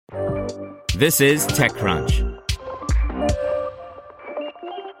This is TechCrunch.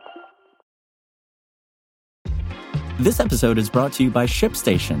 This episode is brought to you by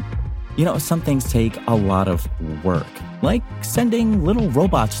ShipStation. You know, some things take a lot of work, like sending little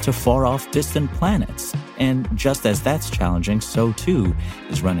robots to far-off distant planets. And just as that's challenging, so too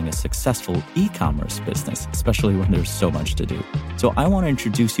is running a successful e-commerce business, especially when there's so much to do. So I want to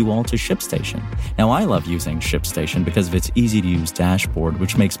introduce you all to ShipStation. Now, I love using ShipStation because of its easy-to-use dashboard,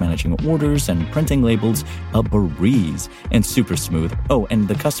 which makes managing orders and printing labels a breeze and super smooth. Oh, and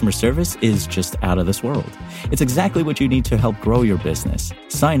the customer service is just out of this world. It's exactly what you need to help grow your business.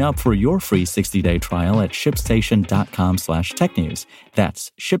 Sign up for your free 60-day trial at shipstation.com/technews.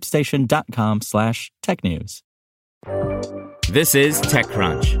 That's shipstation.com/technews. This is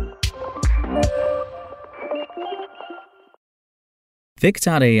TechCrunch.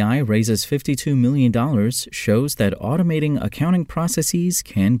 Vic.ai raises $52 million, shows that automating accounting processes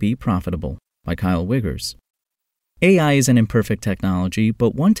can be profitable, by Kyle Wiggers. AI is an imperfect technology,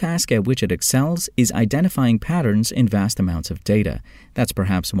 but one task at which it excels is identifying patterns in vast amounts of data. That's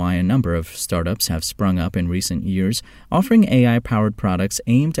perhaps why a number of startups have sprung up in recent years, offering AI-powered products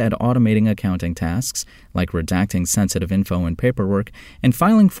aimed at automating accounting tasks, like redacting sensitive info and paperwork, and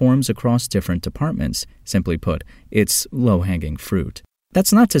filing forms across different departments. Simply put, it's low-hanging fruit.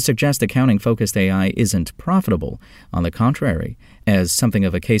 That's not to suggest accounting-focused AI isn't profitable. On the contrary, as something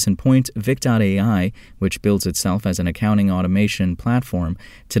of a case in point, Vic.ai, which builds itself as an accounting automation platform,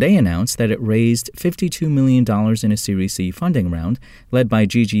 today announced that it raised $52 million in a Series C funding round, led by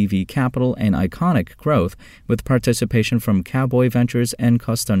GGV Capital and Iconic Growth, with participation from Cowboy Ventures and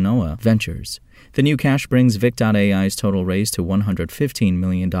Costanoa Ventures. The new cash brings Vic.ai's total raise to $115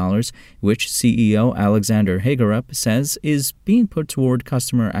 million, which CEO Alexander Hagerup says is being put toward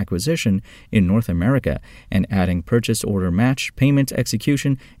customer acquisition in North America and adding purchase order match, payment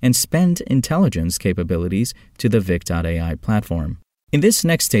execution, and spend intelligence capabilities to the Vic.ai platform. In this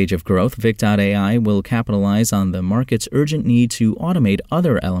next stage of growth, Vic.ai will capitalize on the market's urgent need to automate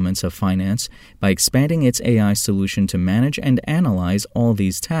other elements of finance by expanding its AI solution to manage and analyze all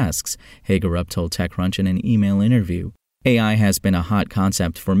these tasks, Hagerup told TechCrunch in an email interview. AI has been a hot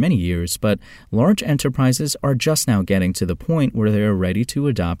concept for many years, but large enterprises are just now getting to the point where they are ready to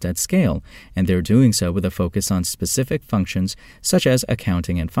adopt at scale, and they're doing so with a focus on specific functions such as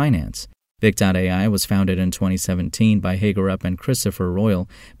accounting and finance. Vic.ai was founded in 2017 by Hagerup and Christopher Royal,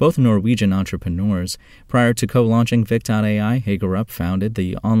 both Norwegian entrepreneurs. Prior to co-launching Vic.ai, Hagerup founded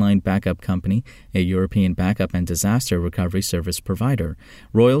the online backup company, a European backup and disaster recovery service provider.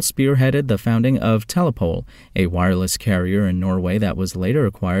 Royal spearheaded the founding of Telepol, a wireless carrier in Norway that was later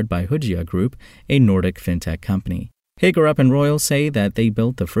acquired by Hoodia Group, a Nordic fintech company. Hagerup and Royal say that they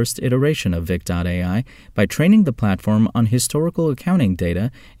built the first iteration of Vic.ai by training the platform on historical accounting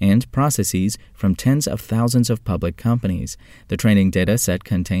data and processes from tens of thousands of public companies. The training data set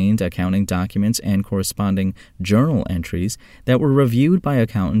contained accounting documents and corresponding journal entries that were reviewed by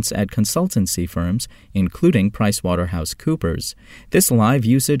accountants at consultancy firms, including PricewaterhouseCoopers. This live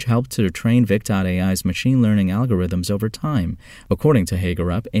usage helped to train Vic.ai's machine learning algorithms over time, according to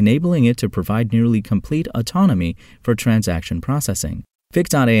Hagerup, enabling it to provide nearly complete autonomy for transaction processing.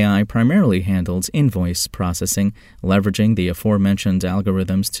 Vic.ai primarily handles invoice processing, leveraging the aforementioned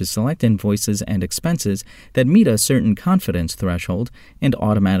algorithms to select invoices and expenses that meet a certain confidence threshold and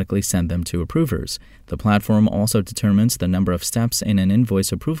automatically send them to approvers. The platform also determines the number of steps in an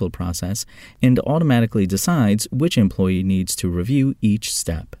invoice approval process and automatically decides which employee needs to review each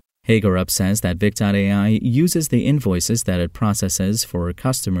step. Hagerup says that Vic.ai uses the invoices that it processes for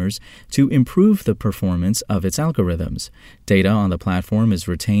customers to improve the performance of its algorithms. Data on the platform is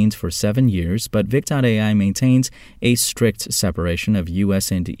retained for 7 years, but Vic.ai maintains a strict separation of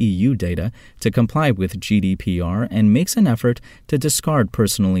US and EU data to comply with GDPR and makes an effort to discard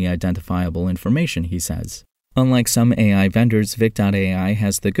personally identifiable information, he says. Unlike some AI vendors, Vic.ai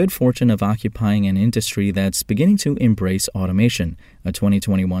has the good fortune of occupying an industry that's beginning to embrace automation. A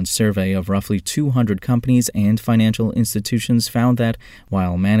 2021 survey of roughly 200 companies and financial institutions found that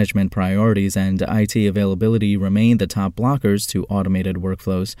while management priorities and IT availability remain the top blockers to automated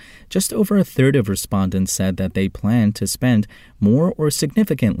workflows, just over a third of respondents said that they plan to spend more or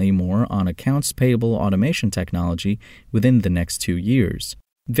significantly more on accounts payable automation technology within the next 2 years.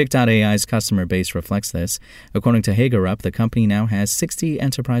 Vic.ai's customer base reflects this. According to Hagerup, the company now has 60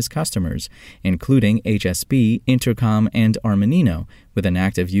 enterprise customers, including HSB, Intercom, and Armanino, with an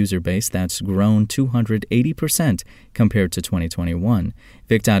active user base that's grown 280% compared to 2021.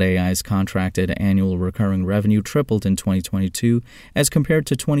 Vic.ai's contracted annual recurring revenue tripled in 2022 as compared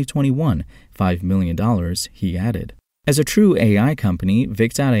to 2021, $5 million, he added. As a true AI company,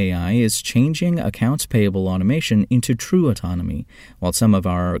 Vic.ai is changing accounts payable automation into true autonomy. While some of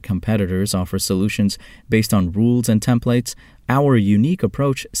our competitors offer solutions based on rules and templates, our unique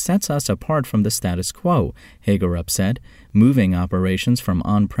approach sets us apart from the status quo, Hagerup said. Moving operations from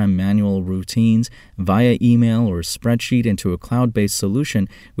on-prem manual routines via email or spreadsheet into a cloud-based solution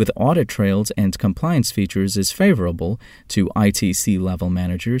with audit trails and compliance features is favorable to ITC-level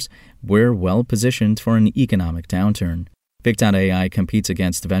managers. We're well-positioned for an economic downturn. Vic.ai competes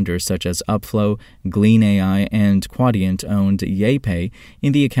against vendors such as Upflow, Glean AI, and Quadient-owned YayPay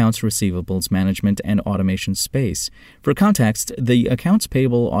in the accounts receivables management and automation space. For context, the accounts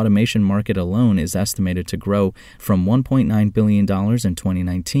payable automation market alone is estimated to grow from $1.9 billion in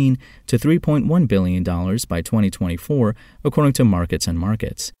 2019 to $3.1 billion by 2024, according to Markets and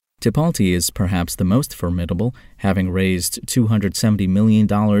Markets. Tipalti is perhaps the most formidable, having raised $270 million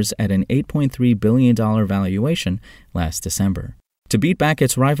at an $8.3 billion valuation last December. To beat back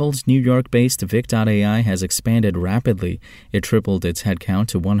its rivals, New York-based Vic.ai has expanded rapidly. It tripled its headcount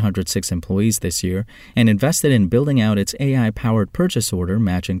to 106 employees this year and invested in building out its AI-powered purchase order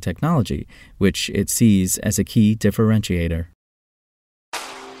matching technology, which it sees as a key differentiator.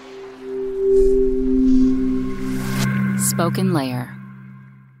 Spoken Layer.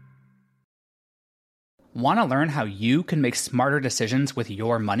 Want to learn how you can make smarter decisions with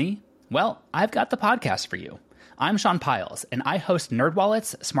your money? Well, I've got the podcast for you. I'm Sean Piles, and I host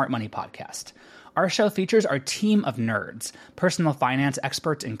NerdWallet's Smart Money Podcast. Our show features our team of nerds, personal finance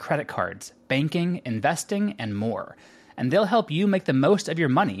experts in credit cards, banking, investing, and more. And they'll help you make the most of your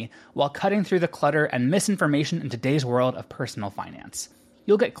money while cutting through the clutter and misinformation in today's world of personal finance.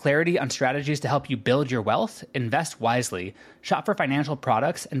 You'll get clarity on strategies to help you build your wealth, invest wisely, shop for financial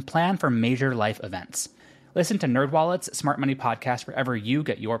products, and plan for major life events. Listen to NerdWallet's Smart Money Podcast wherever you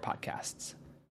get your podcasts.